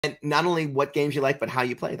And not only what games you like, but how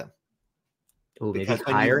you play them. Oh, maybe Because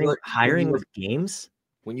when you hiring with games.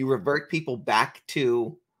 When you revert people back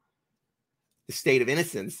to the state of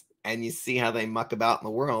innocence and you see how they muck about in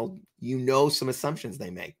the world, you know some assumptions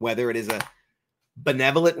they make, whether it is a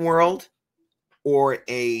benevolent world or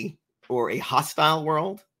a hostile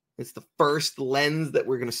world. It's the first lens that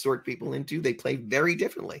we're going to sort people into. They play very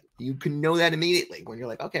differently. You can know that immediately when you're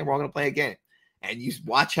like, okay, we're all going to play a game. And you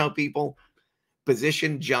watch how people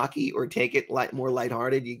position, jockey, or take it more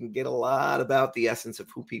lighthearted. You can get a lot about the essence of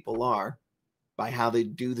who people are by how they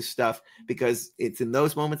do the stuff, because it's in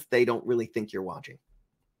those moments they don't really think you're watching.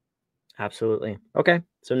 Absolutely. Okay.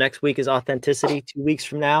 So next week is authenticity. 2 weeks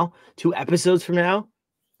from now, 2 episodes from now,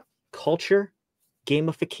 culture,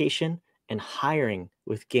 gamification, and hiring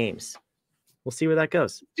with games. We'll see where that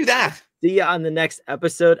goes. Do that. See you on the next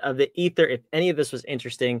episode of The Ether. If any of this was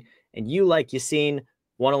interesting and you, like Yassine,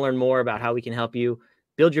 want to learn more about how we can help you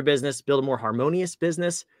build your business, build a more harmonious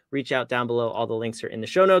business, reach out down below. All the links are in the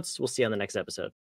show notes. We'll see you on the next episode.